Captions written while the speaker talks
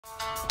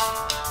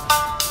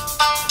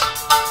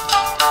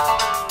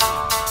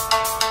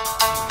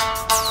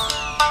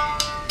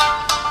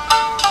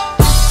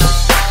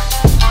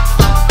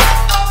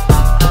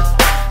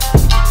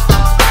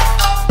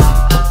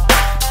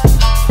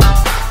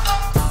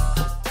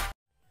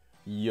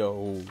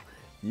Yo,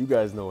 you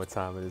guys know what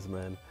time it is,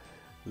 man.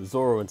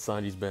 Zoro and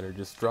Sanji's banner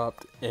just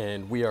dropped,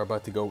 and we are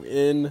about to go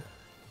in.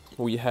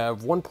 We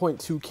have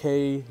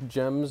 1.2k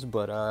gems,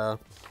 but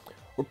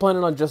we're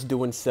planning on just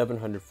doing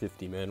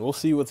 750, man. We'll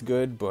see what's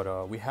good,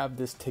 but we have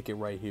this ticket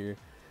right here,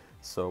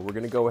 so we're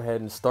gonna go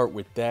ahead and start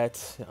with that.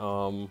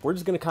 We're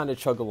just gonna kind of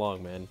chug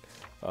along, man.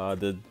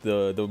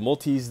 The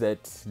multis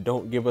that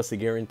don't give us a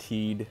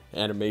guaranteed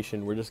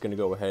animation, we're just gonna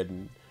go ahead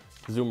and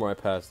zoom right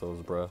past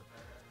those, bruh.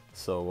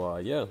 So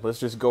yeah, let's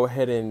just go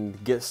ahead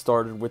and get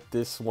started with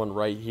this one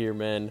right here,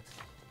 man.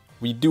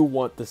 We do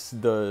want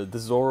the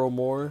Zoro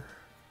more,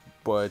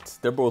 but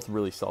they're both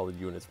really solid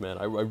units, man.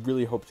 I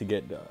really hope to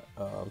get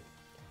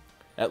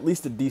at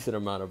least a decent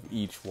amount of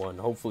each one.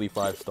 Hopefully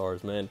 5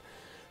 stars, man.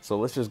 So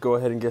let's just go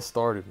ahead and get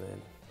started,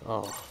 man.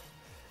 Oh,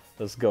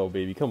 let's go,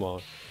 baby. Come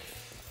on.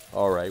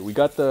 All right, we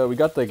got the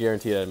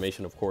guaranteed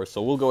animation, of course.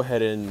 So we'll go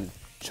ahead and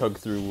chug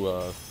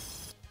through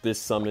this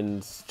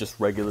summons just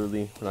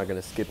regularly. We're not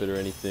gonna skip it or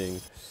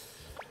anything.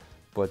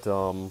 But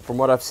from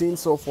what I've seen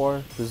so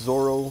far, the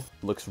Zoro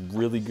looks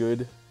really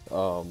good.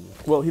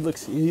 Well, he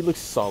looks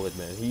solid,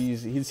 man.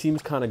 He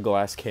seems kind of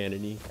glass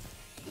cannony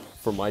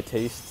for my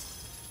taste.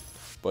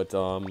 But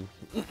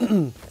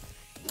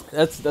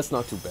that's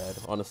not too bad,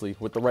 honestly.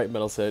 With the right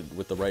metal set,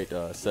 with the right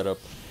setup,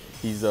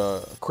 he's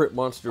a crit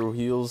monster who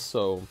heals,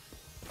 so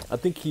I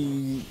think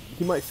he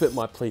might fit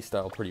my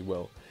playstyle pretty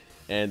well.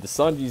 And the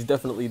Sanji is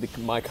definitely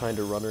my kind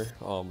of runner.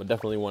 I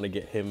definitely want to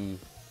get him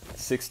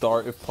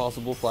 6-star if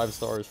possible.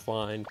 5-star is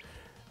fine.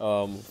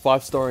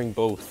 5-starring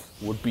both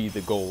would be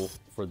the goal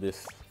for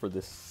this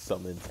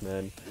summons,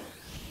 man.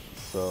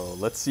 So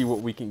let's see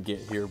what we can get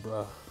here,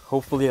 bruh.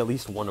 Hopefully at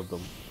least one of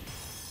them.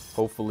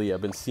 Hopefully.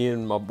 I've been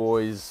seeing my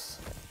boys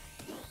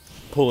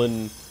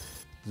pulling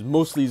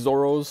mostly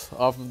Zoros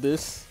off of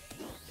this,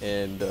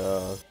 and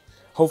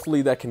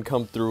hopefully that can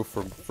come through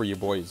for your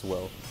boy as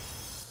well.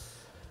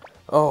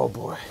 Oh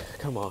boy,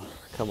 come on,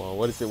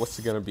 what is it, what's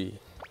it gonna be?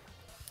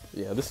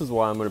 Yeah, this is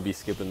why I'm gonna be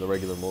skipping the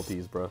regular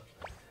multis, bro.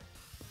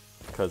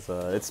 Because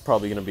it's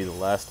probably gonna be the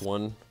last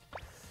one.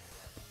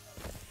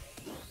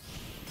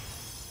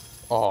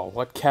 Oh,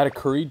 what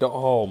Katakuri?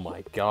 Oh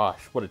my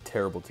gosh, what a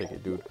terrible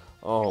ticket, dude.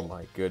 Oh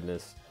my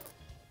goodness.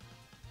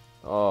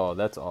 Oh,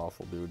 that's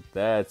awful, dude.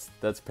 That's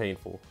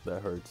painful.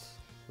 That hurts.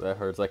 That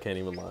hurts, I can't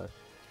even lie.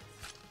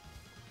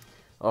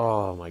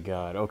 Oh my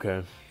god,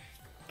 okay.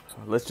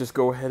 Let's just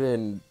go ahead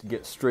and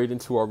get straight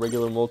into our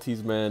regular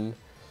multis, man.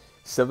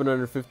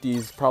 750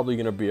 is probably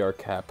gonna be our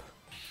cap,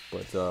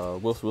 but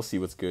we'll see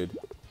what's good.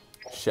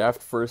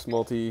 Shaft first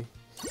multi.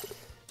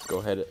 Let's go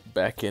ahead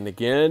back in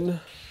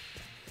again.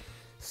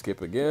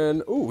 Skip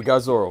again. Ooh, we got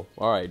Zoro.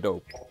 All right,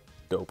 dope.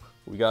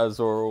 We got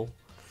Zoro.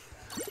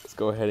 Let's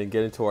go ahead and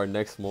get into our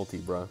next multi,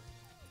 bruh.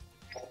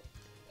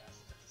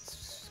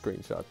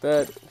 Screenshot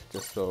that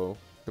just so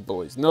the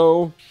boys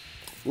know.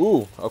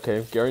 Ooh,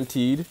 okay,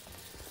 guaranteed.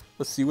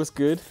 Let's see what's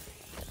good.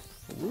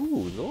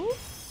 Ooh,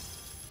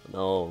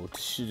 no,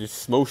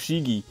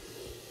 Smoshigi.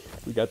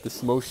 We got the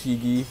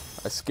Smoshigi.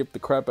 I skipped the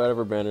crap out of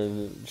her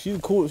banner. She's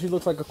cool. She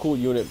looks like a cool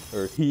unit,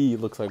 or he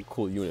looks like a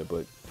cool unit,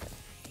 but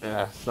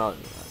it's not.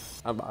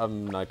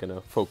 I'm not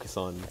gonna focus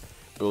on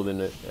building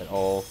it at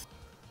all.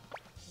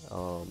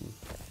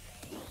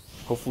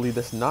 Hopefully,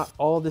 that's not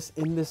all this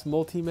in this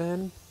multi,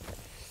 man.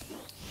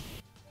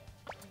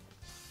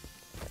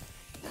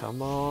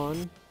 Come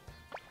on.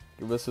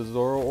 Give us a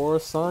Zoro or a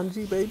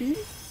Sanji, baby.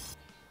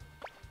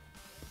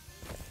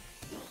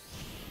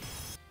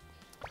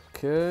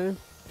 Okay.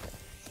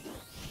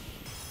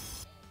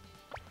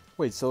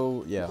 Wait,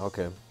 so, yeah,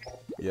 okay.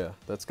 Yeah,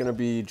 that's gonna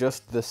be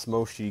just the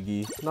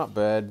Smoshigi. Not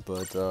bad,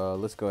 but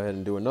let's go ahead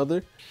and do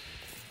another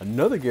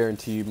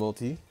guaranteed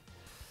multi.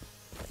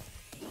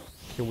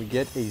 Can we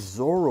get a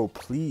Zoro,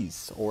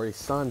 please? Or a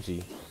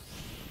Sanji?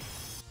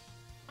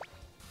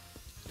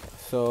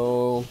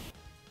 So,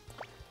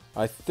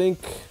 I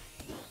think...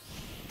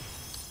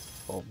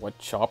 Oh, what,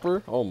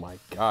 Chopper? Oh my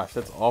gosh,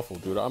 that's awful,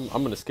 dude. I'm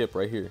gonna skip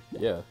right here.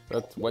 Yeah,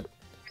 that's what,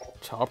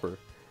 Chopper.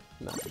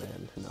 Nah,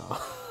 man, no.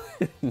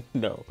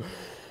 No.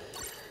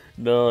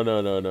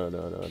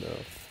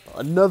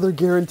 Another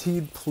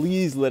guaranteed,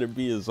 please let it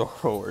be a Zoro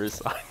or a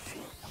Sanji.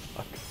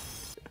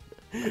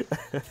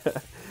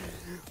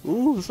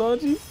 Ooh,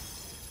 Sanji?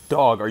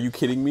 Dog, are you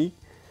kidding me?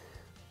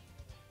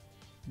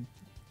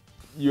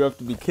 You have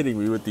to be kidding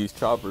me with these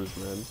choppers,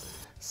 man.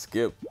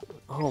 Skip.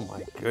 Oh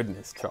my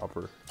goodness,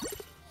 Chopper.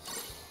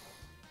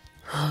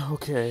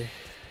 Okay,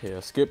 yeah,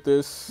 skip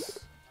this.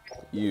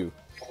 You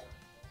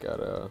got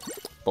a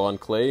Bon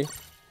Clay.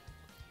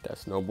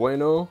 That's no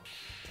bueno.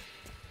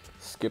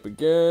 Skip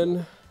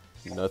again.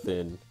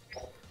 Nothing.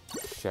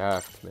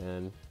 Shaft,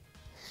 man.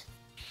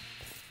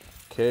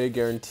 Okay,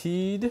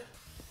 guaranteed.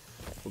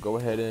 We'll go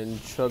ahead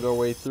and chug our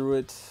way through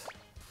it.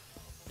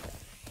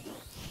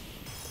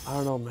 I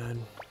don't know, man.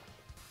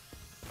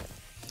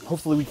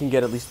 Hopefully we can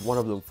get at least one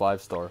of them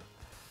 5-star.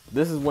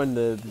 This is when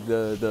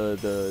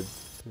the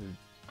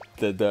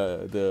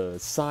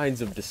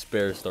signs of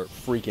despair start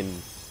freaking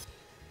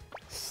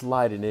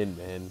sliding in,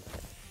 man.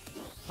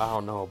 I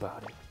don't know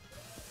about it.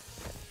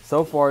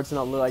 So far, it's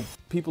not like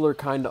people are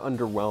kind of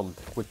underwhelmed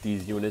with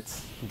these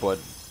units, but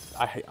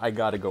I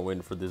gotta go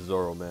in for this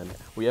Zoro, man.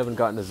 We haven't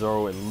gotten a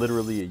Zoro in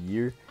literally a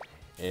year,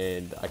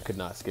 and I could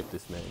not skip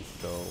this, man.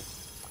 So,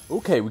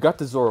 okay, we got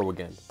the Zoro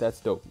again. That's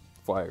dope.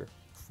 Fire,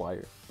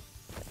 fire.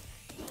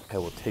 I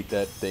will take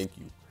that. Thank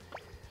you.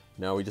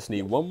 Now we just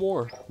need one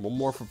more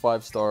for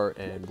 5-star,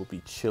 and we'll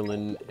be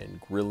chilling and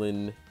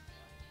grilling.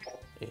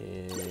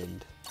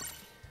 And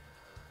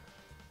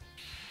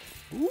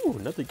ooh,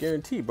 another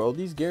guarantee, bro.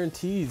 These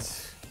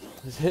guarantees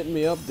is hitting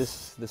me up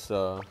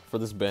for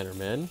this banner,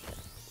 man.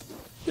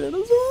 Get it,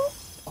 Zoro?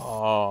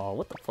 Oh,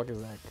 what the fuck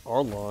is that?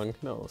 Arlong?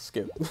 No,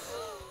 skip.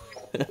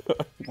 No.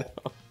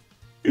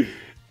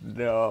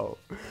 No.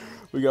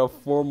 We got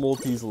 4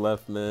 multis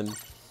left, man.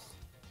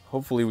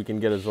 Hopefully we can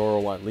get a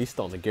Zoro at least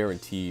on the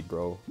guaranteed,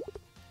 bro.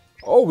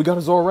 Oh, we got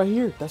a Zoro right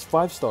here. That's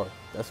 5-star.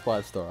 That's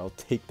 5-star. I'll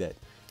take that.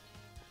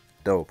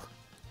 Dope.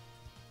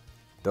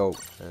 Dope,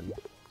 man.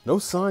 No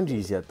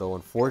Sanjis yet, though.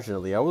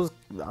 Unfortunately,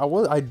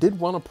 I did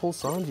want to pull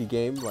Sanji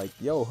game. Like,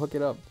 yo, hook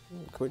it up.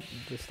 Quit.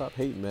 Just stop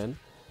hating, man.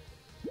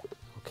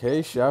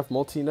 Okay, Shaft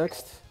multi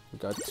next. We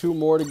got 2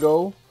 more to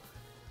go.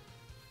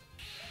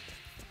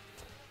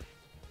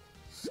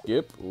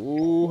 Skip.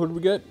 Ooh, who did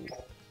we get?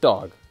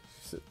 Dog.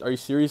 Are you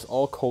serious?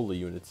 All Cola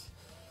units.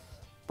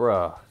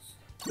 Bruh.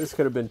 This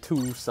could have been 2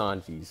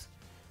 Sanjis.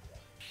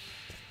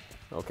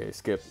 Okay,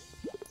 skip.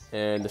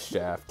 And the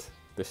Shaft.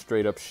 The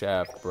straight up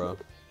Shaft, bruh.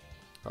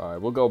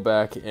 Alright, we'll go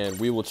back and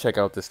we will check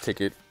out this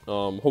ticket.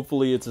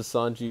 Hopefully it's a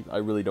Sanji. I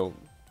really don't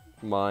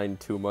mind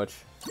too much.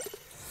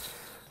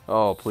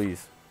 Oh,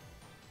 please.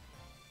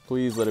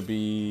 Please let it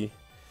be.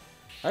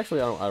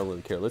 Actually, I don't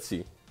really care. Let's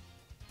see.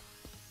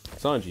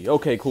 Sanji.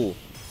 Okay, cool.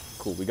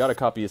 Cool. We got a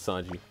copy of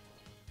Sanji.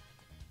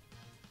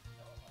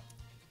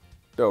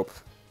 Dope.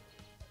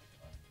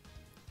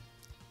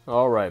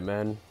 Alright,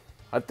 man.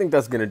 I think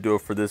that's gonna do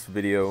it for this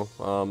video.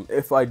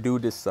 If I do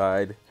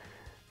decide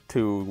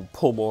to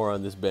pull more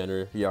on this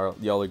banner,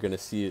 y'all are gonna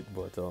see it,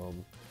 but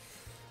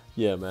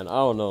yeah, man, I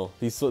don't know.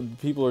 These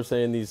people are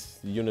saying these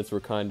units were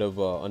kind of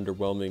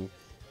underwhelming,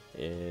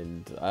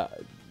 and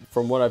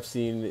from what I've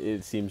seen,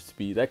 it seems to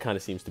be, that kind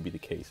of seems to be the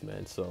case,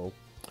 man. So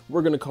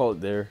we're gonna call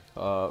it there.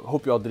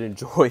 Hope y'all did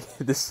enjoy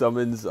this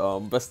summons.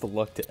 Best of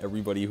luck to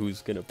everybody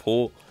who's gonna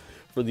pull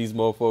for these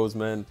mofos,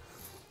 man.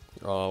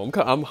 I'm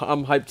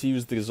hyped to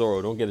use the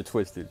Zoro. Don't get it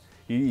twisted.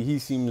 He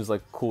seems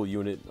like a cool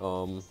unit.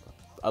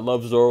 I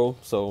love Zoro,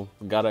 so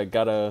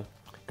gotta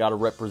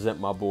represent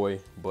my boy.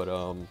 But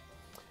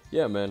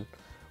yeah, man,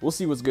 we'll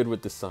see what's good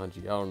with this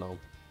Sanji. I don't know.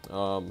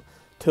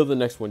 Till the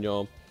next one,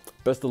 y'all.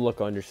 Best of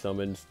luck on your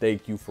summons.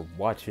 Thank you for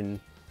watching,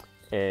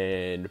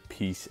 and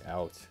peace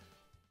out.